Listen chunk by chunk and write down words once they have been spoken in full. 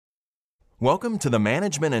Welcome to the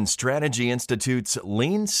Management and Strategy Institute's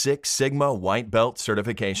Lean Six Sigma White Belt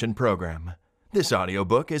Certification Program. This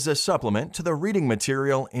audiobook is a supplement to the reading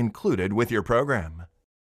material included with your program.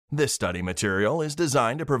 This study material is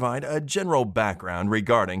designed to provide a general background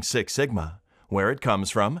regarding Six Sigma, where it comes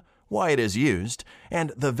from, why it is used,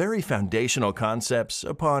 and the very foundational concepts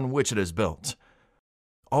upon which it is built.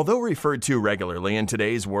 Although referred to regularly in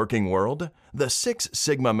today's working world, the Six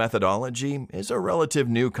Sigma methodology is a relative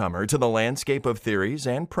newcomer to the landscape of theories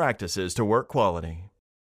and practices to work quality.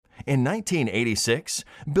 In 1986,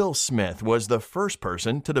 Bill Smith was the first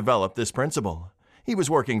person to develop this principle. He was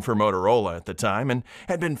working for Motorola at the time and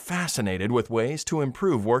had been fascinated with ways to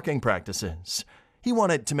improve working practices. He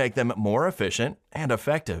wanted to make them more efficient and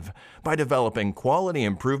effective by developing quality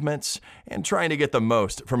improvements and trying to get the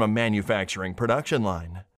most from a manufacturing production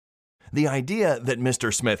line. The idea that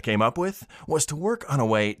Mr. Smith came up with was to work on a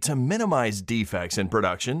way to minimize defects in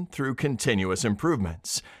production through continuous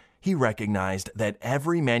improvements. He recognized that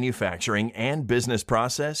every manufacturing and business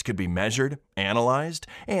process could be measured, analyzed,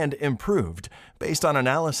 and improved based on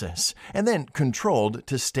analysis, and then controlled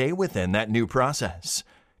to stay within that new process.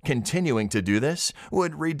 Continuing to do this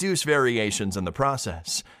would reduce variations in the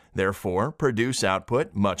process, therefore produce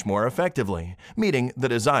output much more effectively, meeting the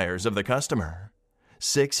desires of the customer.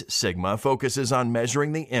 Six Sigma focuses on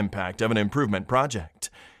measuring the impact of an improvement project.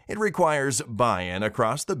 It requires buy-in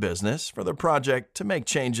across the business for the project to make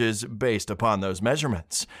changes based upon those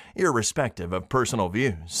measurements, irrespective of personal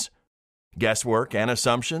views. Guesswork and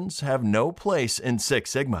assumptions have no place in Six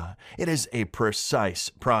Sigma. It is a precise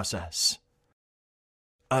process.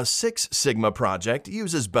 A Six Sigma project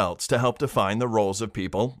uses belts to help define the roles of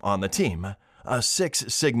people on the team. A Six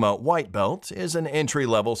Sigma White Belt is an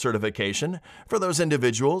entry-level certification for those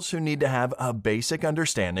individuals who need to have a basic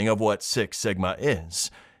understanding of what Six Sigma is.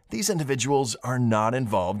 These individuals are not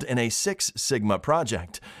involved in a Six Sigma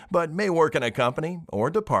project, but may work in a company or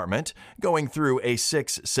department going through a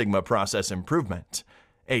Six Sigma process improvement.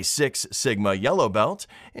 A Six Sigma Yellow Belt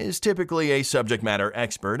is typically a subject matter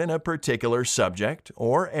expert in a particular subject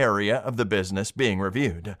or area of the business being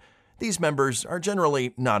reviewed. These members are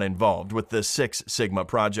generally not involved with the Six Sigma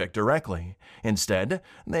project directly. Instead,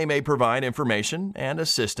 they may provide information and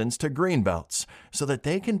assistance to Green Belts so that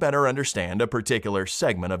they can better understand a particular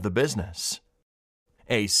segment of the business.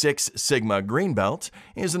 A Six Sigma Green Belt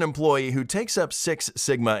is an employee who takes up Six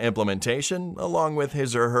Sigma implementation along with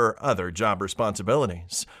his or her other job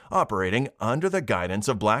responsibilities, operating under the guidance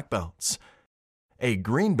of Black Belts. A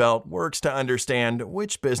Green Belt works to understand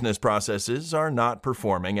which business processes are not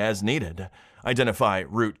performing as needed, identify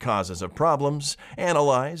root causes of problems,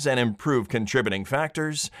 analyze and improve contributing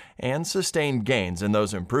factors, and sustain gains in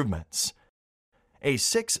those improvements. A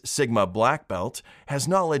Six Sigma Black Belt has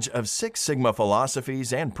knowledge of Six Sigma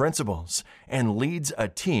philosophies and principles and leads a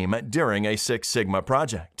team during a Six Sigma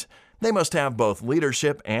project. They must have both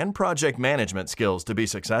leadership and project management skills to be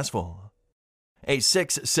successful. A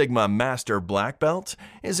Six Sigma Master Black Belt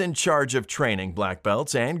is in charge of training Black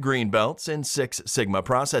Belts and Green Belts in Six Sigma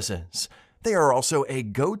processes. They are also a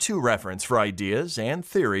go-to reference for ideas and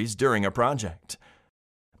theories during a project.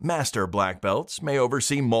 Master Black Belts may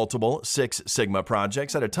oversee multiple Six Sigma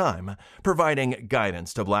projects at a time, providing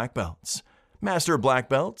guidance to Black Belts. Master Black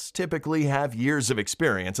Belts typically have years of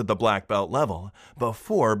experience at the Black Belt level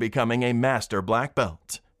before becoming a Master Black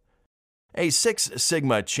Belt. A Six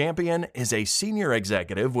Sigma Champion is a senior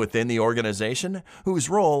executive within the organization whose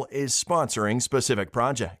role is sponsoring specific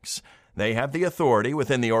projects. They have the authority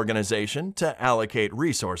within the organization to allocate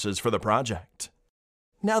resources for the project.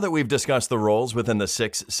 Now that we've discussed the roles within the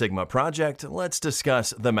Six Sigma project, let's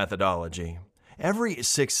discuss the methodology. Every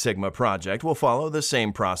Six Sigma project will follow the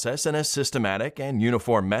same process in a systematic and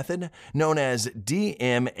uniform method known as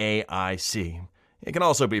DMAIC. It can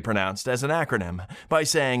also be pronounced as an acronym by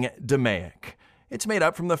saying DMAIC. It's made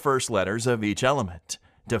up from the first letters of each element: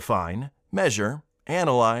 define, measure,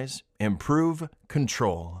 analyze, improve,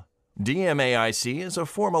 control. DMAIC is a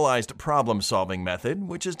formalized problem-solving method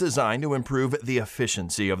which is designed to improve the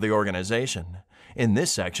efficiency of the organization. In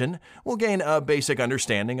this section, we'll gain a basic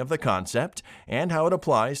understanding of the concept and how it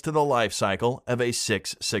applies to the life cycle of a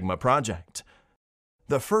Six Sigma project.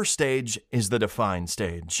 The first stage is the define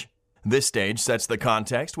stage. This stage sets the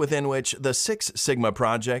context within which the Six Sigma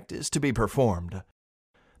project is to be performed.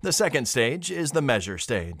 The second stage is the measure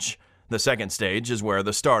stage. The second stage is where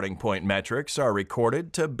the starting point metrics are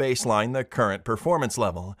recorded to baseline the current performance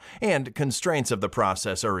level, and constraints of the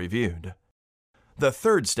process are reviewed. The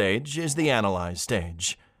third stage is the analyze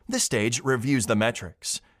stage. This stage reviews the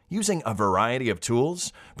metrics. Using a variety of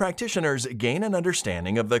tools, practitioners gain an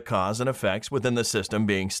understanding of the cause and effects within the system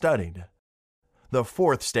being studied. The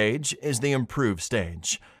fourth stage is the improve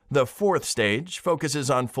stage. The fourth stage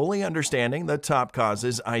focuses on fully understanding the top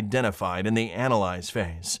causes identified in the analyze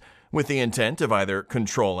phase, with the intent of either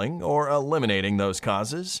controlling or eliminating those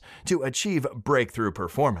causes to achieve breakthrough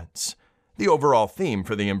performance. The overall theme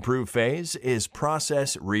for the improve phase is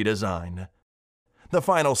process redesign. The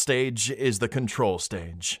final stage is the control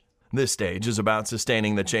stage. This stage is about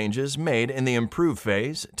sustaining the changes made in the improve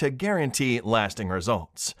phase to guarantee lasting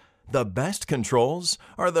results. The best controls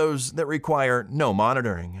are those that require no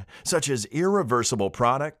monitoring, such as irreversible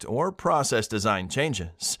product or process design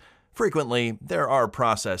changes. Frequently, there are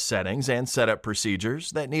process settings and setup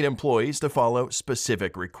procedures that need employees to follow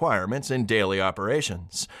specific requirements in daily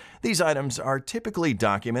operations. These items are typically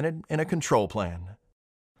documented in a control plan.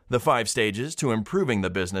 The 5 stages to improving the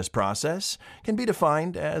business process can be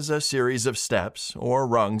defined as a series of steps or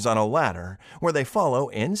rungs on a ladder where they follow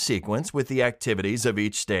in sequence with the activities of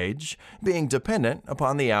each stage being dependent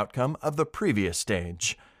upon the outcome of the previous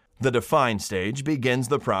stage. The define stage begins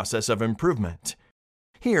the process of improvement.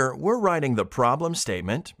 Here, we're writing the problem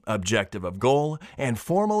statement, objective of goal, and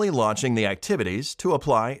formally launching the activities to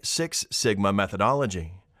apply Six Sigma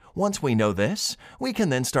methodology. Once we know this, we can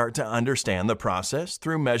then start to understand the process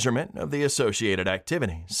through measurement of the associated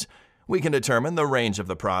activities. We can determine the range of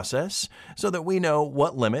the process so that we know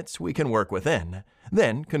what limits we can work within,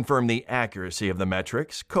 then confirm the accuracy of the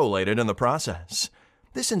metrics collated in the process.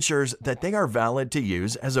 This ensures that they are valid to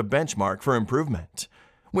use as a benchmark for improvement.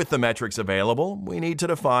 With the metrics available, we need to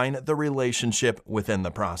define the relationship within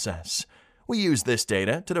the process. We use this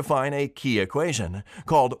data to define a key equation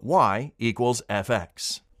called y equals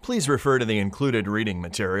fx. Please refer to the included reading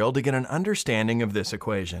material to get an understanding of this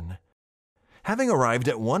equation. Having arrived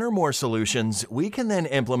at one or more solutions, we can then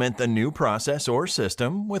implement the new process or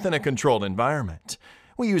system within a controlled environment.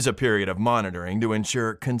 We use a period of monitoring to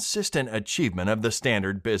ensure consistent achievement of the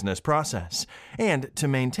standard business process and to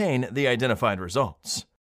maintain the identified results.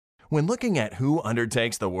 When looking at who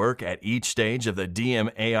undertakes the work at each stage of the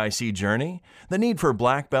DMAIC journey, the need for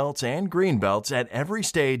black belts and green belts at every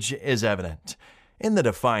stage is evident. In the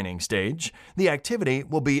defining stage, the activity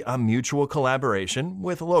will be a mutual collaboration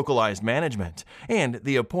with localized management and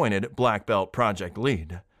the appointed black belt project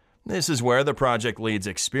lead. This is where the project lead's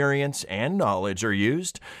experience and knowledge are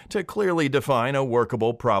used to clearly define a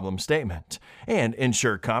workable problem statement and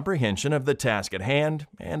ensure comprehension of the task at hand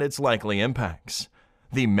and its likely impacts.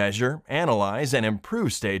 The measure, analyze, and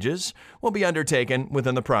improve stages will be undertaken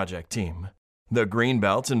within the project team. The green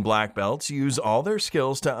belts and black belts use all their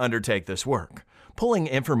skills to undertake this work, pulling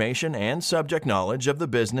information and subject knowledge of the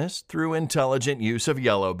business through intelligent use of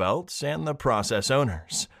yellow belts and the process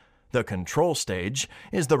owners. The control stage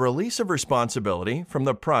is the release of responsibility from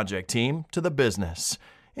the project team to the business.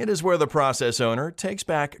 It is where the process owner takes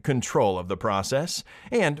back control of the process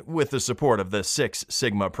and, with the support of the Six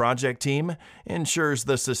Sigma project team, ensures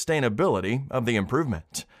the sustainability of the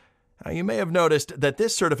improvement. You may have noticed that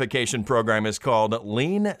this certification program is called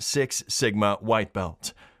Lean Six Sigma White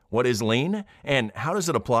Belt. What is Lean, and how does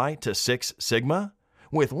it apply to Six Sigma?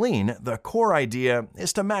 With Lean, the core idea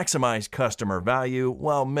is to maximize customer value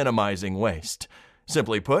while minimizing waste.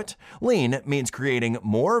 Simply put, Lean means creating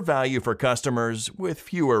more value for customers with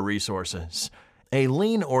fewer resources. A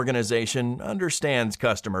lean organization understands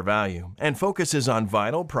customer value and focuses on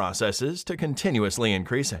vital processes to continuously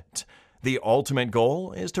increase it. The ultimate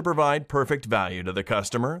goal is to provide perfect value to the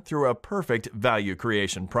customer through a perfect value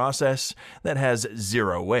creation process that has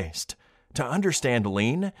zero waste. To understand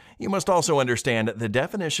Lean, you must also understand the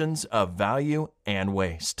definitions of value and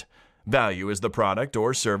waste. Value is the product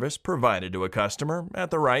or service provided to a customer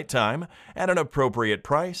at the right time at an appropriate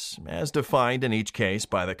price, as defined in each case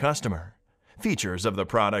by the customer. Features of the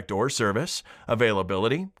product or service,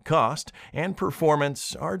 availability, cost, and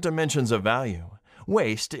performance are dimensions of value.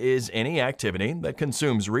 Waste is any activity that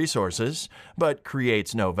consumes resources but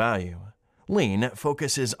creates no value. Lean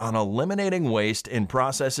focuses on eliminating waste in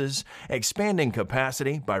processes, expanding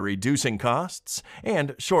capacity by reducing costs,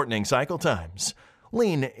 and shortening cycle times.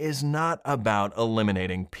 Lean is not about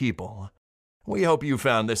eliminating people. We hope you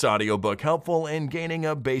found this audiobook helpful in gaining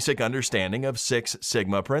a basic understanding of Six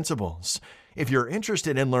Sigma principles. If you're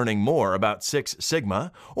interested in learning more about Six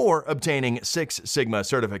Sigma or obtaining Six Sigma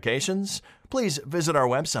certifications, please visit our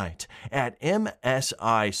website at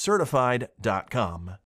msicertified.com.